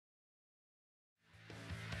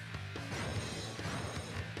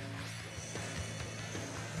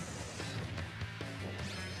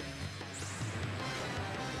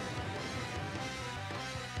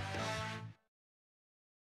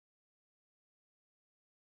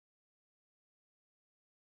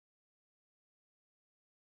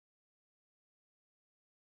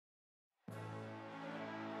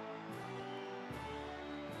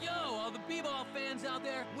all the b-ball fans out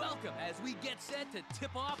there, welcome as we get set to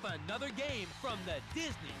tip off another game from the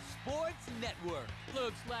Disney Sports Network.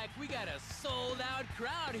 Looks like we got a sold-out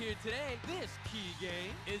crowd here today. This key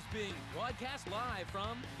game is being broadcast live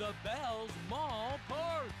from the Bells Mall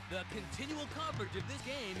Park. The continual coverage of this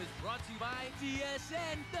game is brought to you by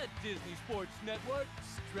DSN, the Disney Sports Network.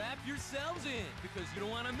 Strap yourselves in because you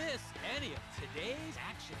don't want to miss any of today's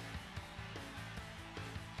action.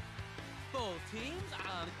 Both teams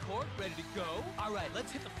on the court, ready to go. All right,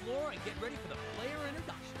 let's hit the floor and get ready for the player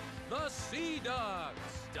introduction. The Sea Dogs,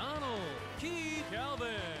 Donald, Keith,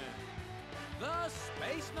 Calvin. The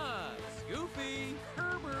Space Nuts, Goofy,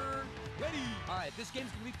 Herbert, ready. All right, this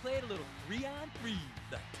game's gonna be played a little 3-on-3.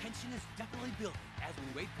 The tension is definitely building as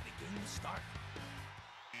we wait for the game to start.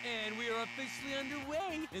 And we are officially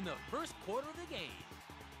underway in the first quarter of the game.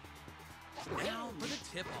 Now for the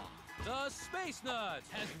tip-off. The Space Nuts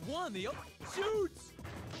has won the shoots.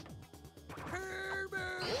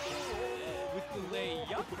 Herbert with the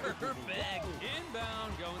layup. Perfect.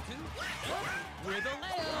 Inbound going to with a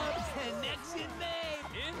layup. Connection made.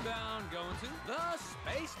 Inbound going to the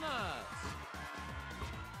Space Nuts.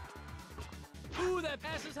 Ooh, that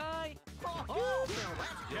pass is high.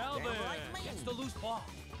 Calvin gets the loose ball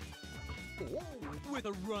with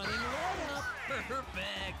a running layup.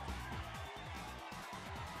 Perfect.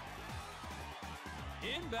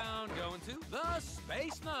 Inbound going to the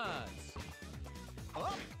Space Nuts.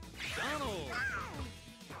 Donald.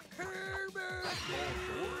 Herbert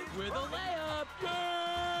with a layup.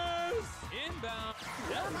 Yes! Inbound.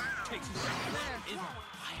 Takes a shot there. Is on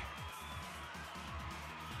fire.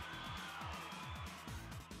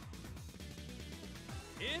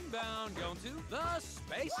 Inbound going to the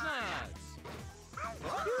Space Nuts.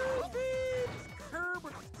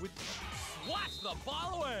 Herbert with swats the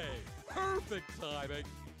ball away. Perfect timing.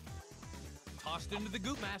 Tossed into the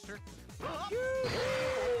Goop Master. Slams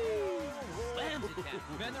it down.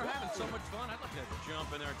 Man, they're having so much fun. I'd like to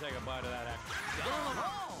jump in there and take a bite of that action.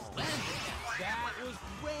 Slams it down. That was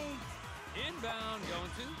great. Inbound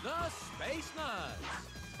going to the Space Nuts.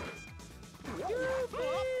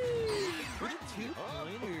 With a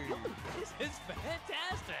two-pointer. This is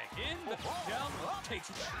fantastic. Inbound takes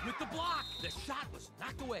it with the block. The shot was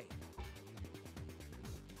knocked away.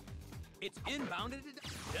 It's inbounded to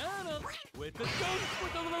Donald with the dunk,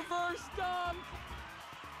 with the reverse dunk.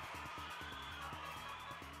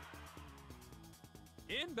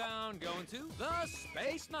 Inbound going to the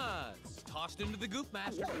Space Nuts. Tossed into the Goop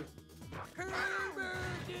Master. Herbert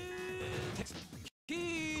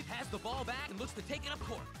Keith has the ball back and looks to take it up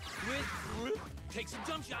court. Takes a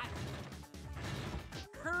jump shot.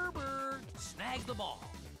 Herbert snags the ball.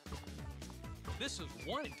 This is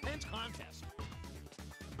one intense contest.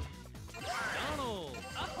 Donald!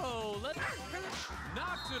 Uh-oh,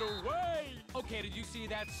 knocks it away! Okay, did you see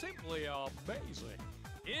that? Simply amazing.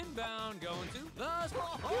 Inbound going to the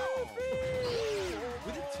Goofy!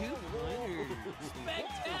 With a two-pointer.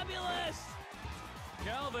 Spectabulous!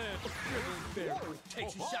 Calvin dribbling there.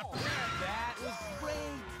 Takes a shot. That was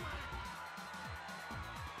great.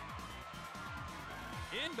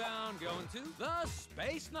 Inbound going to the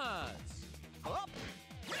Space Nuts.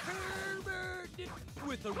 Herbert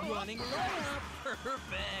with a running layup.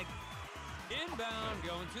 Perfect. Inbound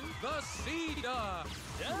going to the Sea Dogs.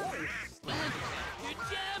 You're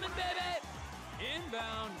jamming, baby.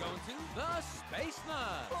 Inbound going to the Space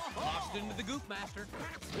Nuts. Tossed into the Goop Master.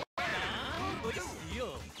 With a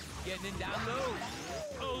steal. Getting in down low.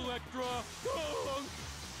 Electra.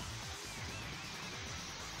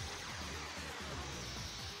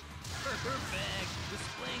 Perfect.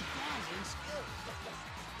 Displaying dazzling skill.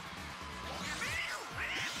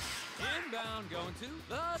 Inbound going to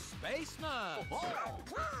the Space Nuts.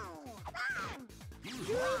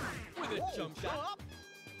 With a jump shot.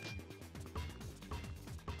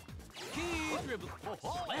 Key dribble.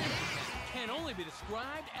 Can only be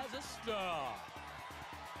described as a star.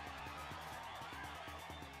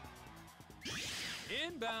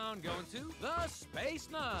 Inbound going to the Space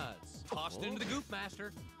Nuts. Tossed into the Goop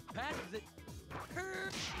Master. Passes it.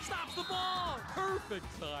 Stops the ball. Perfect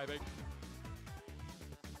timing.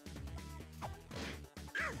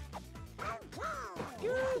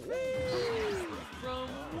 From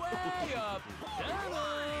way up,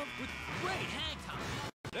 down with great hang time.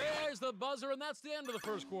 There's the buzzer, and that's the end of the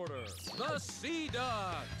first quarter. The Sea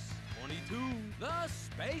Dogs, 22. The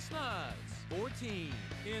Space Nuts, 14.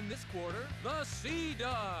 In this quarter, the Sea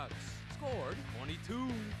Dogs scored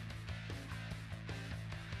 22.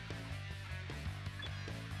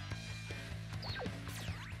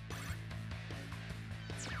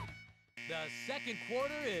 The The second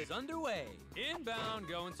quarter is underway. Inbound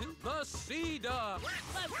going to the Sea Dogs.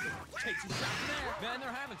 Let's take some shots in there. Man,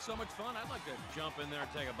 they're having so much fun. I'd like to jump in there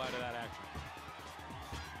and take a bite of that action.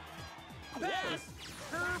 Pass!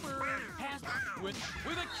 Herbert! Pass with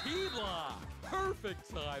a key block. Perfect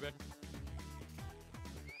timing.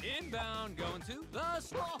 Inbound going to the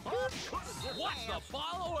Watch the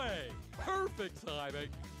ball away. Perfect timing.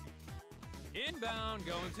 Inbound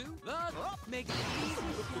going to the Makes it easy.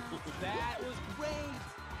 That was great.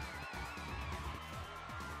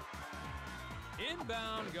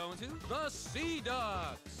 Inbound going to the Sea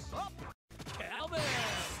Ducks. Calvin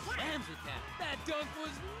slams it down. That dunk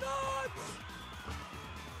was nuts.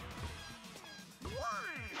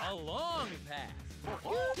 A long pass.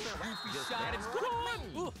 Goofy shot, it's gone!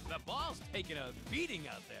 Oof, the ball's taking a beating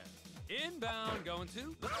out there. Inbound going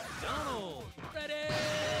to Donald. Ready!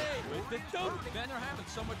 With the dunk. Man, they're having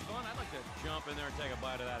so much fun. I'd like to jump in there and take a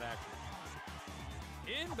bite of that action.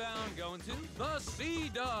 Inbound going to the Sea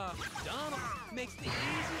Dog. Donald makes the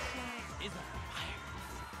easy shot. Is a fire.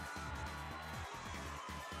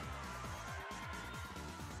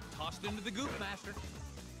 Tossed into the Goop Master.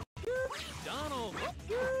 Donald.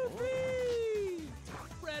 Goofy!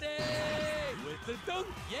 Ready! With the dunk.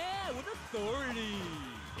 Yeah, with authority.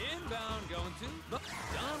 Inbound going to the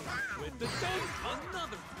Donald. With the dunk.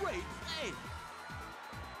 Another great play.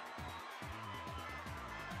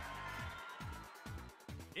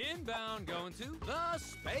 Inbound going to the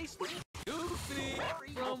Space Goofy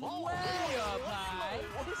from way up high.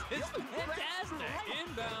 This is fantastic.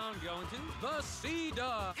 Inbound going to the Sea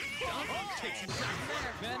Dog. Takes a shot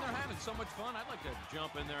there. Man, they're having so much fun. I'd like to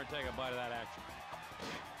jump in there and take a bite of that action.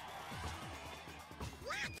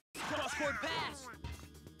 Cross-court pass.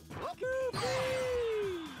 Goofy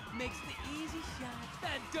makes the easy shot.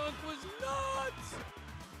 That dunk was nuts.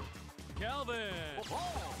 Calvin.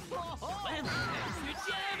 Slam. You're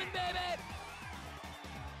jamming, baby.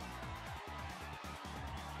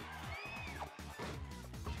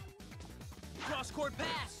 Cross-court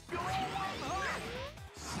pass.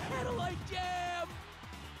 Satellite jam.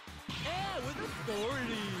 Yeah, with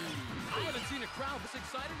authority. I haven't seen a crowd this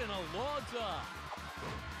excited in a long time.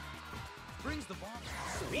 Brings the ball.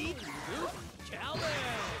 Speed. Calvin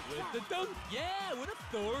with the dunk. Yeah, with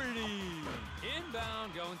authority.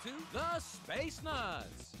 Inbound going to the Space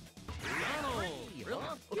Nuts. Donald.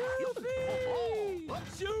 Goofy.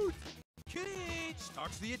 Shoot. Kitty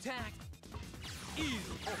starts the attack. Easy.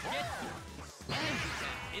 Get through.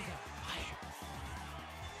 Is a fire.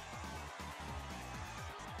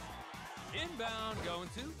 Inbound going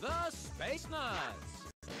to the Space Nuts.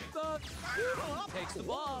 The takes the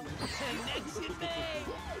ball. Connection made.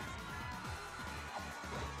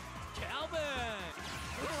 Calvin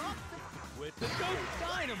with the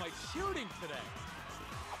dynamite shooting today.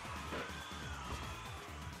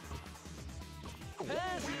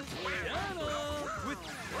 Passes Donald with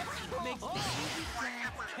makes the easy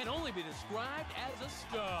shot. Can only be described as a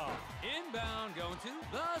star. Inbound going to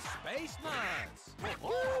the Space Nuts.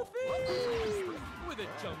 With a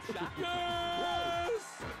jump shot.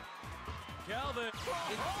 Yes! Calvin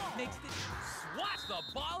makes the swats the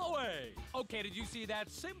ball away. Okay, did you see that?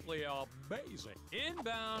 Simply amazing.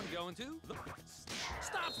 Inbound going to the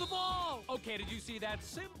stops the ball. Okay, did you see that?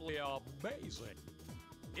 Simply amazing.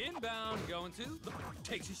 Inbound going to the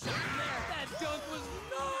takes a shot from there. That dunk was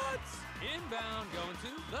nuts. Inbound going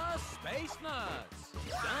to the Space Nuts.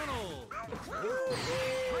 Donald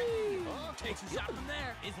takes a shot from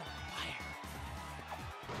there. Is a fire.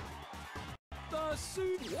 The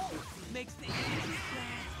suit makes the easy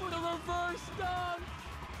shot for the reverse dunk.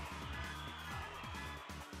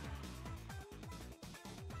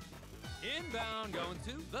 Inbound going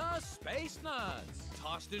to the Space Nuts.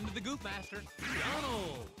 Tossed into the Goop Master.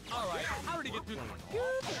 Donald. All right, how did he get through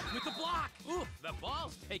with the block? Ooh, the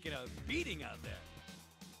ball's taking a beating out there.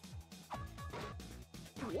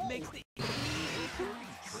 Makes the easy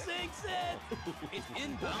sinks it. It's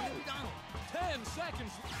inbound to Donald. 10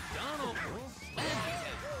 seconds. Donald slams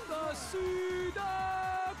it. The Sea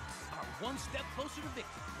Ducks are one step closer to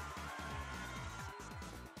victory.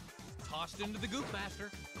 Tossed into the Goop Master.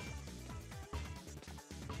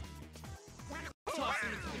 Tossing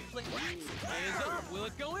it to the plate. Is up. Will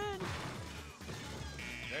it go in?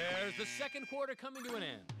 There's the second quarter coming to an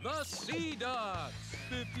end. The Sea Dogs,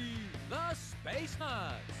 50. The Space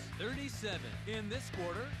Nuts, 37. In this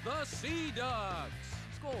quarter, the Sea Dogs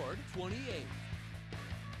scored 28.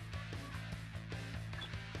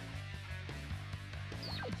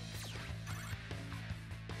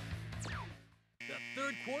 The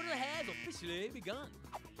third quarter has officially begun.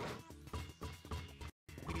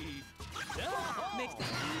 Makes the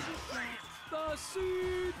easy shot. The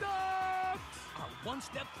Sea Ducks are one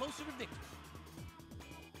step closer to victory.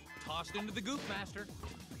 Tossed into the Goof Master.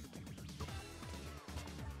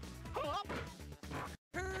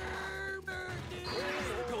 Herbert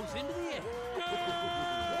goes into the air.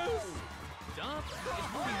 Yes! Dump is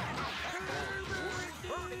moving.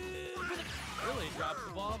 Herbert really drops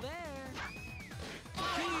the ball there.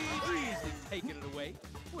 He's easily taking it away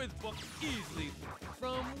with book easily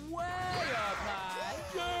from way up high.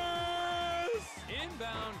 Yes!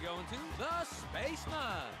 Inbound going to the Space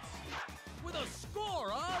Nuts with a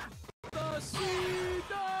score of the Sea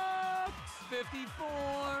Ducks 54.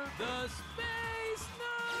 The Space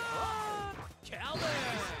Nuts. Calvin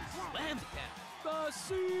slams it down. The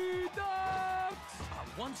Sea Ducks are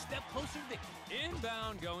one step closer to victory.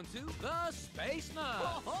 Inbound going to the Space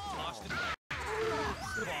Nuts. Lost it.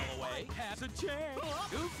 The ball away. Has a chance.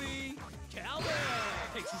 Goofy. Calvin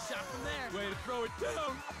takes a shot from there. Way to throw it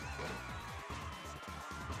down.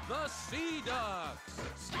 The Sea Ducks.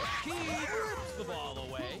 He rips the ball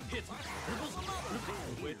away. Hits dribbles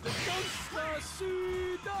with the dunks. The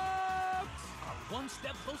Sea Ducks are one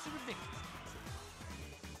step closer to victory.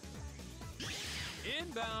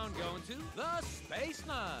 Inbound going to the Space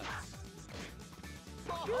Nuts.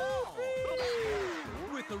 Goofy!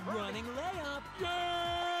 With a running layup.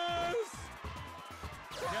 Yes!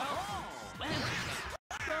 Slams it.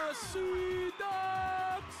 The Sea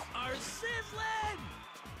Ducks are sizzling!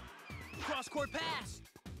 Cross-court pass.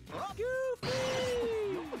 Goofy!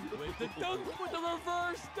 With the dunk, with the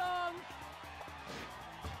reverse dunk.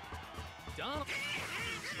 Dunk.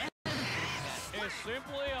 It's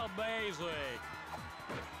simply amazing.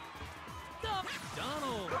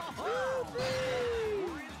 Donald.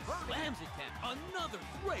 Slams it down. Another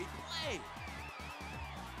great play.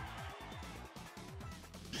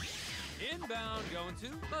 Inbound going to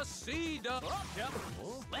the Sea Ducks. Yep.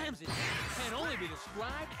 Slams it down. Can only be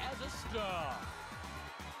described as a star.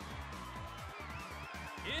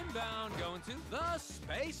 Inbound going to the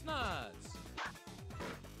Space Nuts.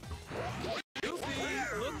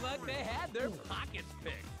 Goofy looked like they had their pockets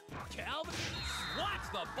picked. Calvin swats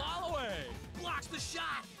the ball away. Blocks the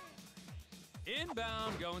shot.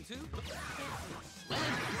 Inbound going to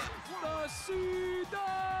the Sea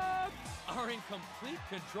Ducks are in complete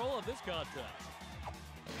control of this contest.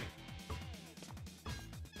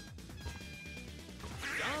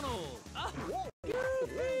 Donald.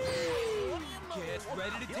 Goofy gets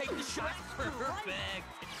ready to take the shot. Perfect.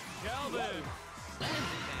 Calvin slams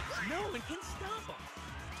it down. No one can stop him.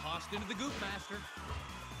 Tossed into the Goof Master.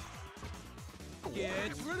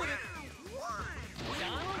 Gets rid of it.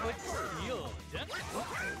 Donald with steal.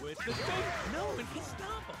 With the dunk. No one can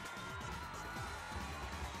stop him.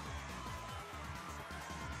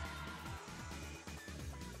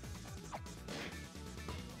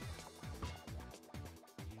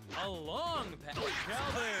 A long pass.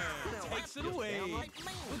 Calvin takes it away.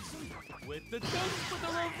 With the dunk, with the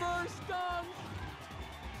reverse dunk.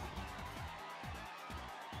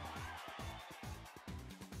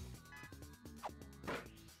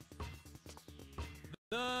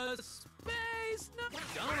 The Space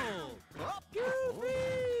Nuts. Donald.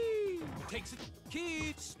 Goofy. Takes it.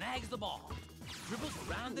 Keith snags the ball. Dribbles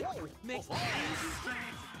around it. Makes an easy strike.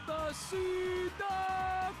 The Sea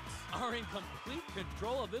Ducks are in complete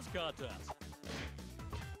control of this contest.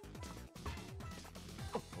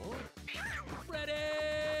 Ready.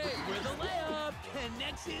 With a layup.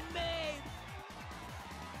 Connection made.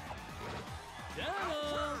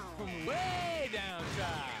 Donald from way down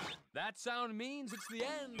side. That sound means it's the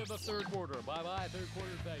end of the third quarter. Bye-bye, third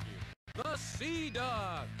quarter, thank you. The Sea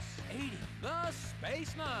Ducks, 80. The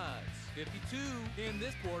Space Nuts, 52. In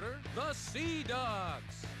this quarter, the Sea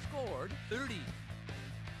Ducks scored 30.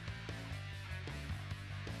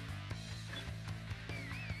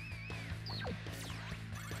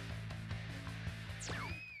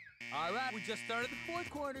 All right, we just started the fourth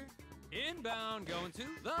quarter. Inbound going to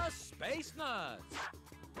the Space Nuts.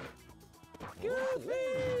 Goofy!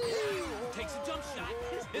 Takes a jump shot.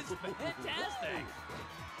 This is fantastic.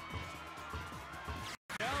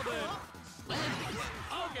 Calvin slams it.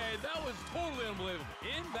 Okay, that was totally unbelievable.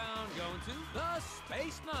 Inbound going to the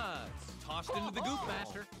Space Nuts. Tossed into the Goof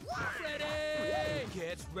Master. Ready!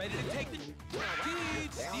 Gets ready to take the...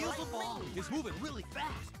 Keith steals the ball. Is moving really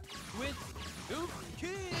fast. With Goof.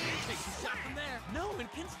 Keith takes a shot from there. No one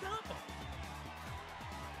can stop him.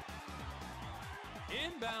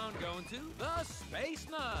 Inbound going to the Space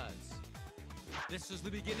Nuts. This is the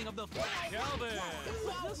beginning of the fight. Calvin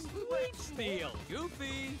with the sweet steal.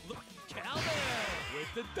 Goofy. Calvin with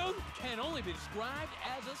the dunk. Can only be described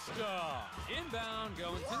as a star. Inbound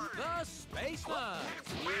going to the Space Nuts.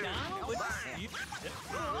 Donald with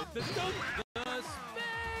the dunk. The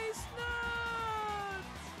Space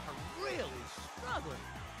Nuts are really struggling.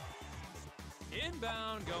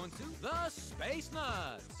 Inbound going to the Space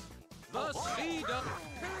Nuts. The C-Duck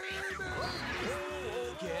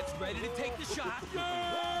gets ready to take the shot.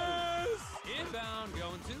 Yes! Inbound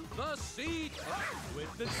going to the C-Duck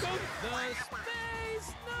with the dunk. The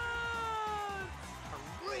Space Nuts are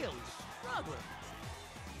really struggling.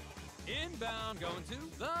 Inbound going to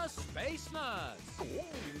the Space Nuts.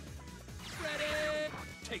 Ready!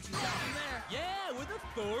 Takes a shot from there. Yeah, with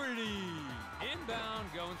authority.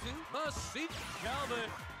 Inbound going to the C. Calvin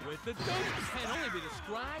with the dunk. Can only be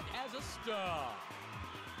described as a star.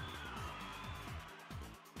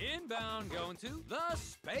 Inbound going to the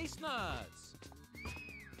Space Nuts.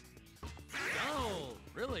 Donald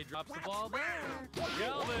really drops the ball there.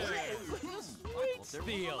 Calvin, sweet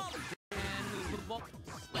steal. And moves with the ball.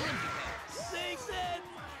 Slams it. Sinks it.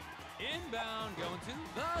 Inbound going to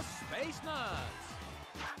the Space Nuts.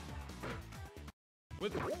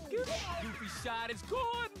 With a goofy shot, it's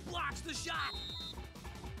caught and blocks the shot.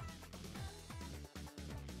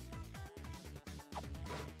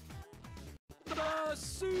 The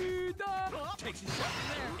C-Duck takes a shot from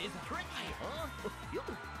there. Is tricky, huh?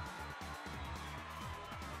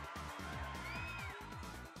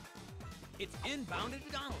 It's inbounded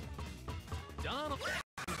to Donald. Donald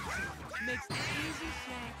makes the easy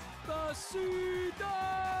shot. The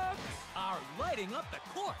C-Ducks are lighting up the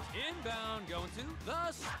court. Inbound going to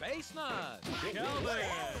the Space Nuts. Calvin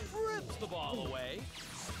rips the ball away.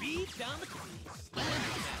 Speeds down the crease.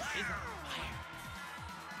 Is on fire.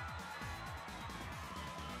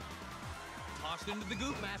 Tossed into the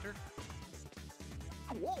Goop Master.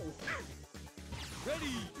 Whoa!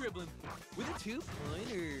 Ready, dribbling with a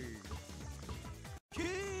two-pointer.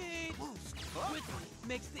 Kid quickly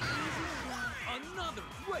makes the easy shot. Another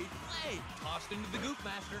great play. Tossed into the Goop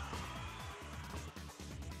Master.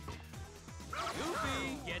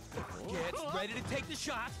 Goofy gets ready to take the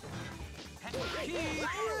shot. Key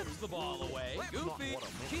rips the ball away. Goofy,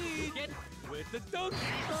 Key get with the dunk.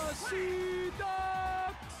 The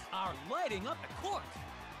C-Ducks are lighting up the court.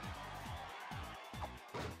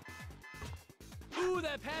 Ooh,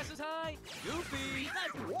 that pass is high. Goofy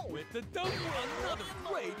with the dunk. Another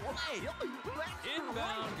great play.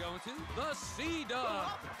 Inbound going to the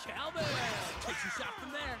C-Duck. Calvin takes a shot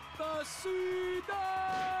from there. The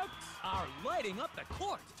C-Ducks are lighting up the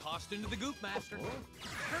court. Tossed into the Goop Master.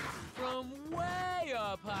 From way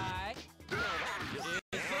up high.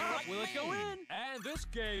 It's up. Will it go in? And this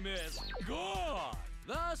game is gone.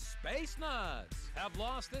 The Space Nuts have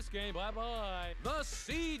lost this game. Bye-bye. The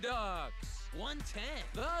C-Ducks 110.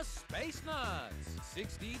 The Space Nuts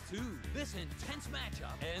 62. This intense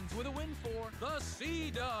matchup ends with a win for the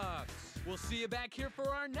C-Ducks. We'll see you back here for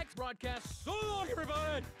our next broadcast. So long,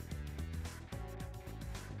 everybody!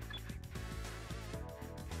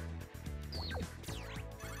 You